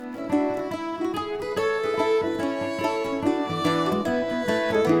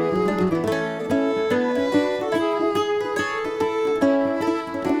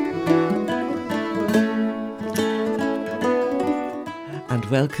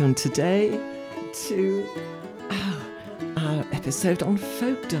welcome today to our episode on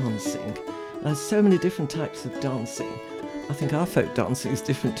folk dancing. There's so many different types of dancing. I think our folk dancing is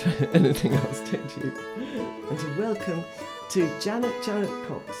different to anything else, don't you? And to welcome to Janet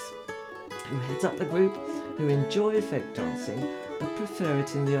Cox, who heads up the group who enjoy folk dancing but prefer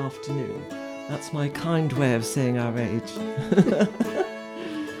it in the afternoon. That's my kind way of saying our age.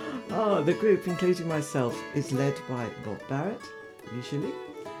 The group, including myself, is led by Bob Barrett, usually,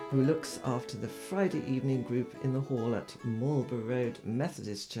 who looks after the Friday evening group in the hall at Marlborough Road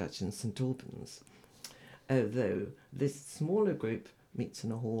Methodist Church in St Albans. Although this smaller group meets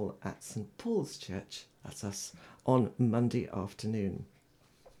in a hall at St Paul's Church, that's us, on Monday afternoon.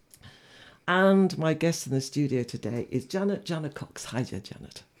 And my guest in the studio today is Janet Cox. Hi there,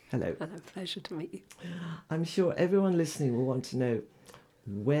 Janet. Hello. Hello, pleasure to meet you. I'm sure everyone listening will want to know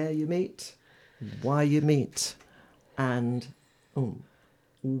where you meet, why you meet, and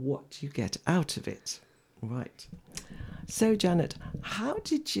what you get out of it. Right. So, Janet, how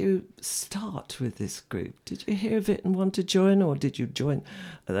did you start with this group? Did you hear of it and want to join, or did you join?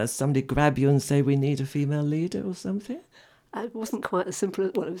 Somebody grab you and say, we need a female leader or something? It wasn't quite as simple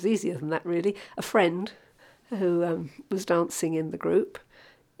as, well, it was easier than that, really. A friend who was dancing in the group,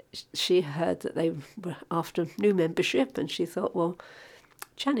 she heard that they were after new membership, and she thought, well,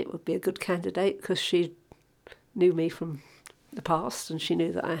 Janet would be a good candidate because she knew me from the past and she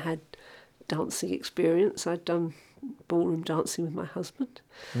knew that I had dancing experience. I'd done ballroom dancing with my husband.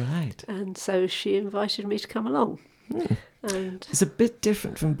 Right. And so she invited me to come along. And it's a bit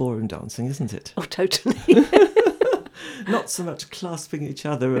different from ballroom dancing, isn't it? Oh, totally. Not so much clasping each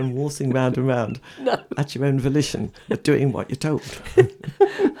other and waltzing round and round No. at your own volition, but doing what you're told.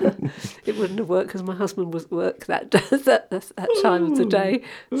 It wouldn't have worked because my husband was at work that time of the day,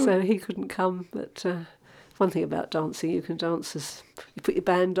 so he couldn't come. But one thing about dancing, you can dance as you put your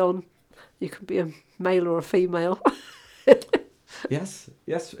band on. You can be a male or a female. Yes,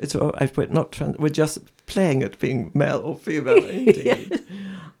 it's all right. We're just playing at being male or female, indeed.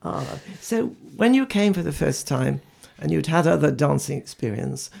 Yeah. So when you came for the first time and you'd had other dancing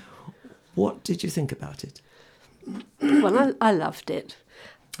experience, what did you think about it? Well, I loved it.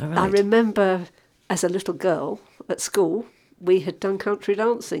 Right. I remember as a little girl at school, we had done country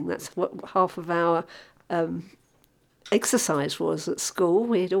dancing. That's what half of our exercise was at school.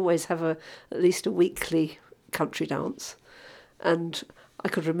 We'd always have at least a weekly country dance. And I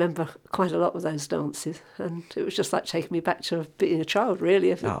could remember quite a lot of those dances. And it was just like taking me back to being a child,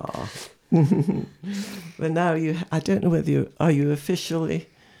 really. Well, now I don't know whether are you officially,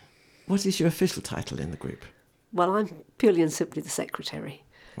 what is your official title in the group? Well, I'm purely and simply the secretary.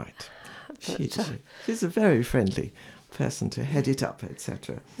 Right. She's a very friendly person to head it up,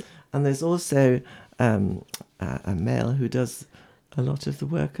 etc. And there's also a male who does a lot of the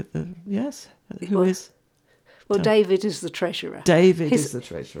work at the... Yes? Who is? Well, David is the treasurer. David is the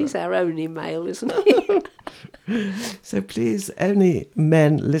treasurer. He's our only male, isn't he? So please, only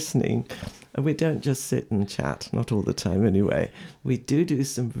men listening, we don't just sit and chat, not all the time anyway. We do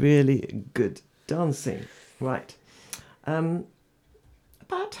some really good dancing. Right.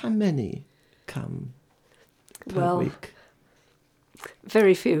 About how many come per week?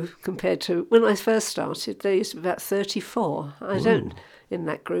 Very few compared to when I first started. There used to be about 34. In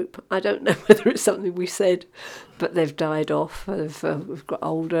that group. I don't know whether it's something we said, but they've died off. We've got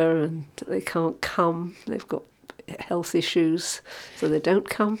older and they can't come. They've got health issues, so they don't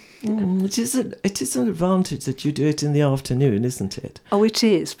come. It is an advantage that you do it in the afternoon, isn't it? Oh, it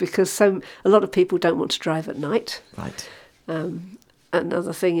is, because a lot of people don't want to drive at night. Right.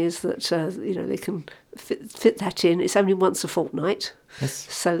 Another thing is that they can fit that in. It's only once a fortnight, yes.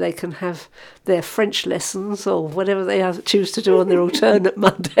 So they can have their French lessons or whatever they choose to do on their alternate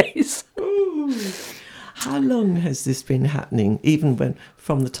Mondays. Ooh. How long has this been happening? Even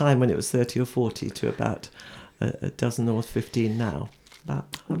from the time when it was 30 or 40 to about a dozen or 15 now?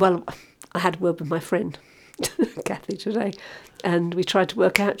 Well, I had a word with my friend Kathy today, and we tried to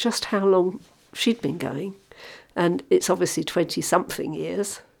work out just how long she'd been going. And it's obviously 20-something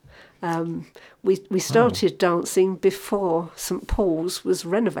years. We started dancing before St Paul's was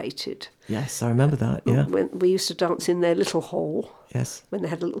renovated. Yes, I remember that, yeah. When we used to dance in their little hall. Yes. When they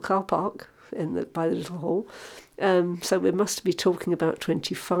had a little car park by the little hall. So we must be talking about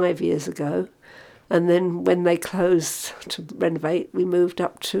 25 years ago. And then when they closed to renovate, we moved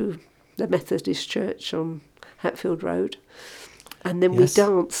up to the Methodist Church on Hatfield Road. And then we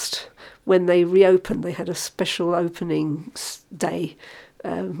danced when they reopened. They had a special opening day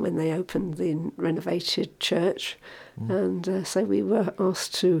when they opened the renovated church. And so we were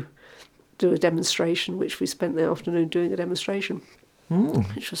asked to do a demonstration, which we spent the afternoon doing a demonstration.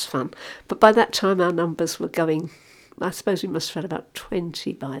 which was fun. But by that time our numbers were going, I suppose we must have had about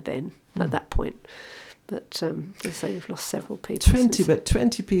 20 by then, at that point. But as I say, we've lost several people. 20, since. but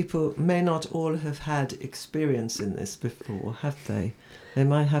 20 people may not all have had experience in this before, have they? They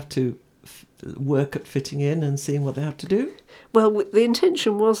might have to work at fitting in and seeing what they have to do. Well, the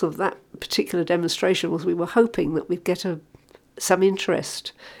intention was of that particular demonstration was we were hoping that we'd get some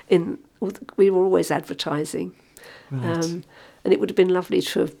interest in. We were always advertising, Right. and it would have been lovely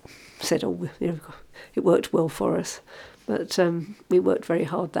to have said, "Oh, it worked well for us." But we worked very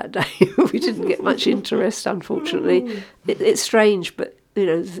hard that day. We didn't get much interest, unfortunately. It's strange, but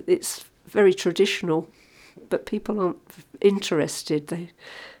it's very traditional. But people aren't interested.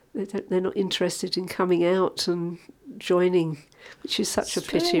 They're not interested in coming out and joining, which is such a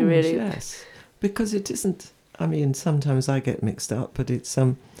pity, Strange, really. Yes, because it isn't. I mean, sometimes I get mixed up, but it's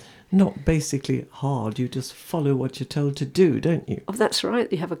not basically hard. You just follow what you're told to do, don't you? Oh, that's right.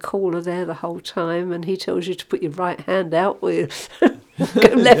 You have a caller there the whole time, and he tells you to put your right hand out with go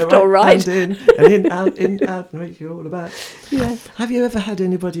left or right. Hand in, and in, out, and what you're all about. Yeah. Have you ever had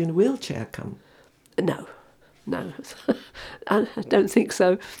anybody in a wheelchair come? No. I don't think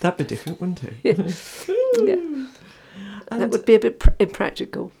so. That'd be different, wouldn't it? Yeah. That And would be a bit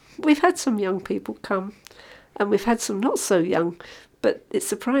impractical. We've had some young people come, and we've had some not so young, but it's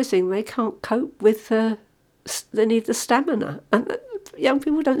surprising they can't cope with they need the stamina, and young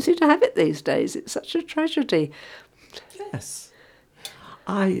people don't seem to have it these days. It's such a tragedy. yes,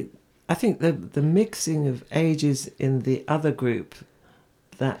 I think the mixing of ages in the other group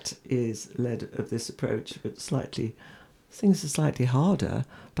that is led of this approach, but things are slightly harder.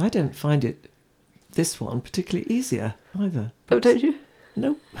 But I don't find this one particularly easier either. Oh, don't you?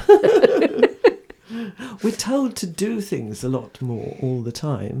 No. We're told to do things a lot more all the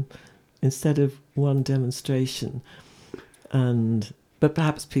time instead of one demonstration. But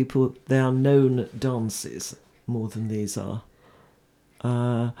perhaps they are known dances more than these are.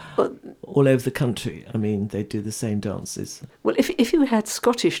 All over the country, I mean, they do the same dances. Well, if you had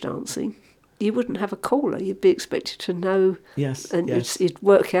Scottish dancing, you wouldn't have a caller. You'd be expected to know, Yes, and yes, you'd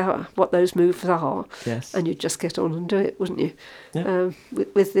work out what those moves are, yes. and you'd just get on and do it, wouldn't you? Yeah.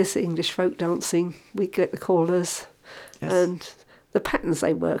 With this English folk dancing, we get the callers, Yes. and the patterns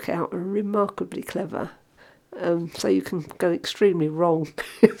they work out are remarkably clever. So you can go extremely wrong.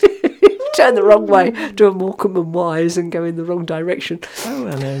 Turn the wrong way, do a Morecambe and Wise and go in the wrong direction. Oh,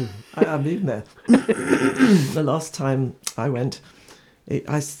 I know. I've been there. The last time I went,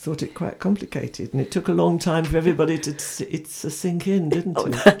 I thought it quite complicated, and it took a long time for everybody to sink in, didn't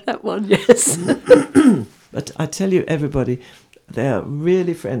it? That one, yes. But I tell you, everybody, they're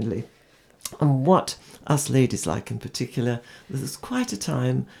really friendly. And what us ladies like in particular, there's quite a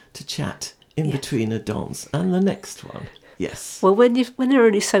time to chat in Yes. between a dance and the next one. Yes. Well, when there are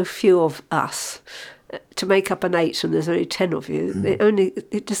only so few of us to make up an 8, and there's only 10 of you,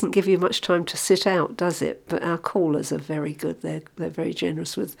 it doesn't give you much time to sit out, does it? But our callers are very good. They're very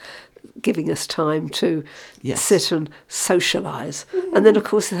generous with giving us time to Yes. sit and socialise. And then, of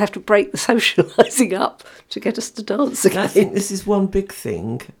course, they have to break the socialising up to get us to dance And I think again. this is one big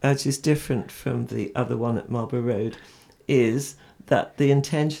thing, which is different from the other one at Marlborough Road, is that the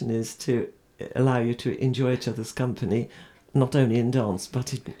intention is to allow you to enjoy each other's company, not only in dance,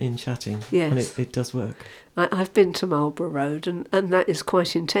 but in chatting. Yes. And it does work. I've been to Marlborough Road, and that is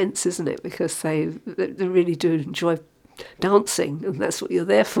quite intense, isn't it? Because they really do enjoy dancing, and that's what you're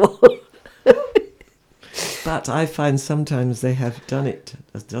there for. But I find sometimes they have done it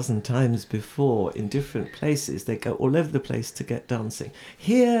a dozen times before in different places. They go all over the place to get dancing.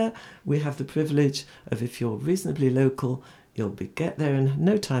 Here we have the privilege of, if you're reasonably local, you'll get there in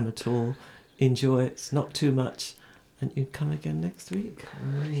no time at all, enjoy it, it's not too much, and you come again next week.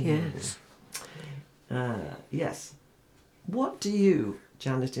 Yes. Yes. What do you,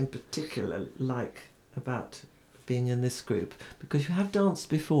 Janet, in particular, like about being in this group? Because you have danced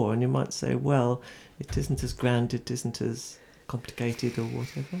before, and you might say, well, it isn't as grand, it isn't as complicated or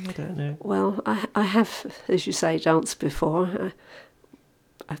whatever. I don't know. Well, I have, as you say, danced before.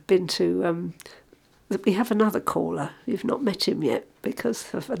 I've been to... we have another caller. You've not met him yet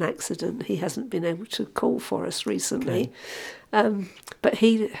because of an accident. He hasn't been able to call for us recently. Okay. But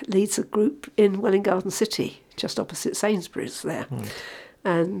he leads a group in Welwyn Garden City, just opposite Sainsbury's there.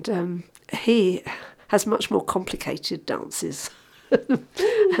 And he has much more complicated dances.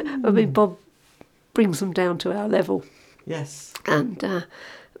 I mean, Bob brings them down to our level. Yes. And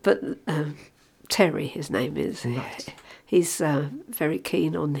but Terry, his name is, Right. he's very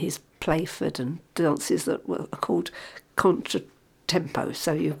keen on his Playford and dances that are called contra tempo,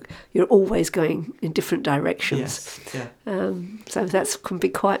 so you're always going in different directions. Yes. Yeah. So that can be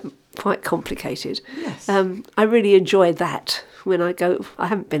quite complicated. Yes. I really enjoy that when I go. I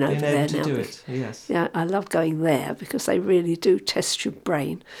haven't been over Being there able now. to do but- it. Yes. Yeah, I love going there because they really do test your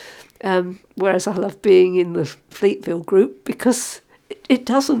brain. Whereas I love being in the Fleetville group because it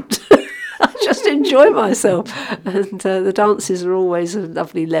doesn't. I just enjoy myself, and the dances are always a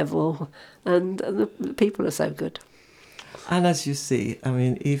lovely level, and the people are so good. And as you see, I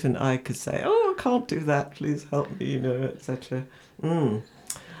mean, even I could say, "Oh, I can't do that. Please help me," etc.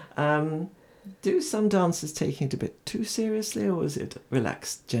 Do some dancers taking it a bit too seriously, or is it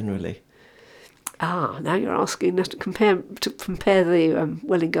relaxed generally? Now you're asking us to compare the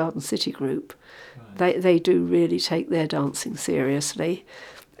Welwyn Garden City group. Right. They do really take their dancing seriously,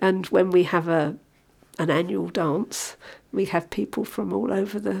 and when we have an annual dance, we have people from all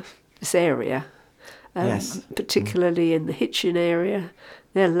over this area. Yes. Particularly in the Hitchin area.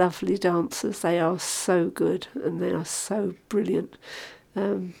 They're lovely dancers. They are so good and they are so brilliant.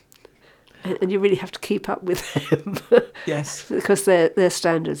 And you really have to keep up with them. Yes. Because their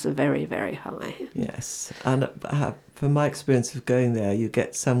standards are very, very high. Yes. And from my experience of going there, you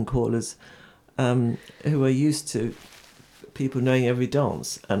get some callers who are used to people knowing every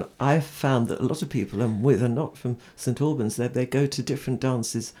dance. And I've found that a lot of people I'm with are not from St Albans. They go to different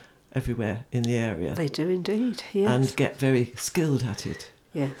dances everywhere in the area. They do indeed, yes. And get very skilled at it.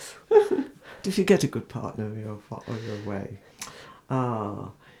 Yes. If you get a good partner on your way.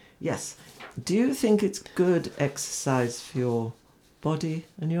 Yes. Do you think it's good exercise for your body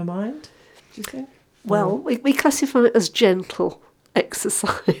and your mind? Do you think? Well, we classify it as gentle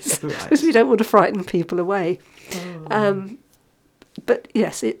exercise because Right. we don't want to frighten people away. But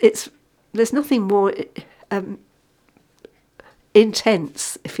yes, it's there's nothing more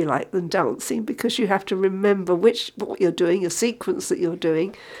intense, if you like, than dancing, because you have to remember what you're doing, a sequence that you're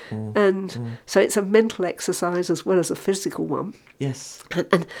doing, and so it's a mental exercise as well as a physical one. Yes.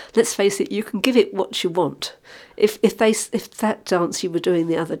 And let's face it, you can give it what you want. If that dance you were doing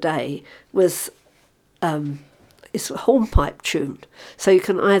the other day was it's a hornpipe tuned, so you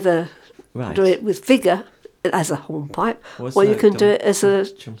can either Right. do it with vigour as a hornpipe, Or or you slow can do down. it as a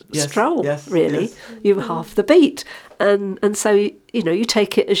Yes, stroll. yes, Really, yes. you half the beat, and so you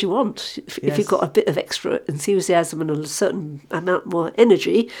take it as you want. If Yes. you've got a bit of extra enthusiasm and a certain amount more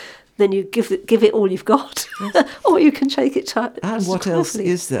energy, then you give it all you've got, or you can take it tight. And what else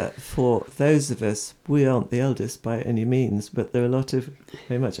is there for those of us? We aren't the eldest by any means, but there are a lot of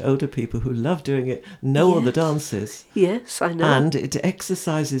very much older people who love doing it, know all the dances, Yes, I know. and it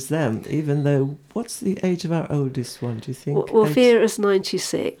exercises them. Even though, what's the age of our oldest one? Do you think? Well, Vera's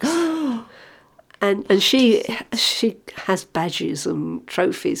 96. And she has badges and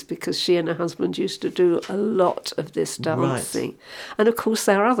trophies because she and her husband used to do a lot of this dancing. Right. And of course,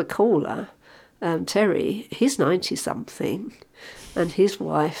 our other caller, Terry, he's 90-something, and his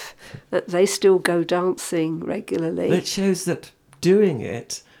wife, they still go dancing regularly. It shows that doing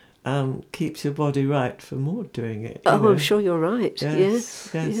it keeps your body right for more doing it. Oh, I'm sure you're right. Yes,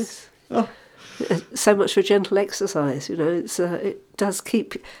 Yes. yes. Oh. So much for gentle exercise, it does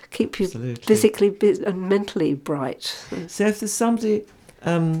keep you Absolutely. physically and mentally bright. So if there's somebody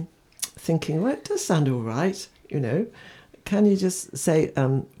thinking, well, it does sound all right, can you just say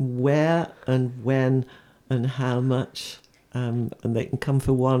where and when and how much, and they can come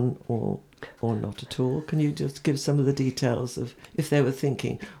for one or not at all? Can you just give some of the details of if they were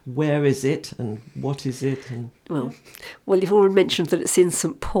thinking, where is it and what is it? And Well, you've already mentioned that it's in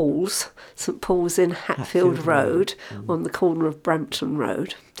St Paul's in Hatfield Road, on the corner of Brampton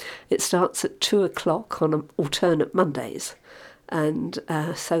Road. It starts at 2:00 on alternate Mondays, and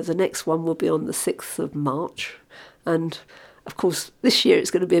so the next one will be on the 6th of March. And of course, this year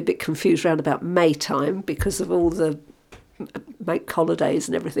it's going to be a bit confused around about May time because of all the bank holidays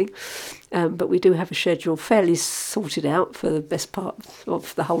and everything, but we do have a schedule fairly sorted out for the best part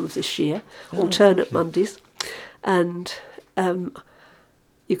of the whole of this year, alternate Mondays, and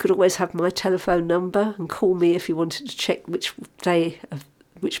you could always have my telephone number and call me if you wanted to check which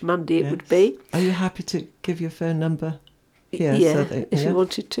Monday it would be. Are you happy to give your phone number? Yeah, if you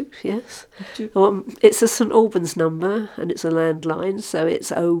wanted to, yes. you? It's a St Albans number and it's a landline, so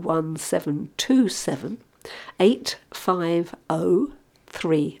it's 01727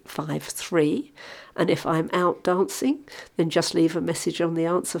 850-353, and if I'm out dancing, then just leave a message on the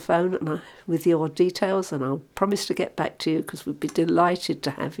answer phone with your details, and I'll promise to get back to you because we'd be delighted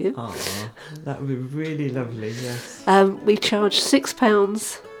to have you. Oh, that would be really lovely. Yes. We charge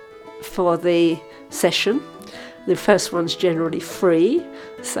 £6 for the session, The first one's generally free,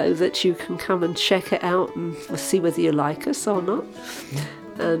 so that you can come and check it out and see whether you like us or not.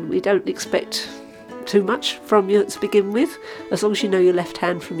 And we don't expect too much from you to begin with, as long as you know your left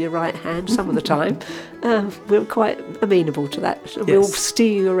hand from your right hand some of the time. We're quite amenable to that. Yes. We'll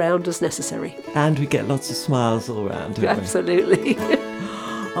steer you around as necessary. And we get lots of smiles all around, don't we? Absolutely.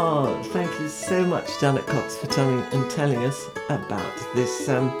 Oh, thank you so much, Janet Cox, for telling us about this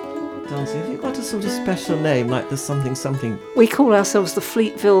dancing. Have you got a sort of special name, like the something? We call ourselves the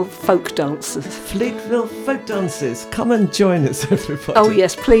Fleetville Folk Dancers. Fleetville Folk Dances. Come and join us, everybody. Oh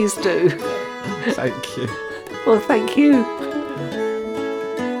yes, please do. Thank you. Well, thank you.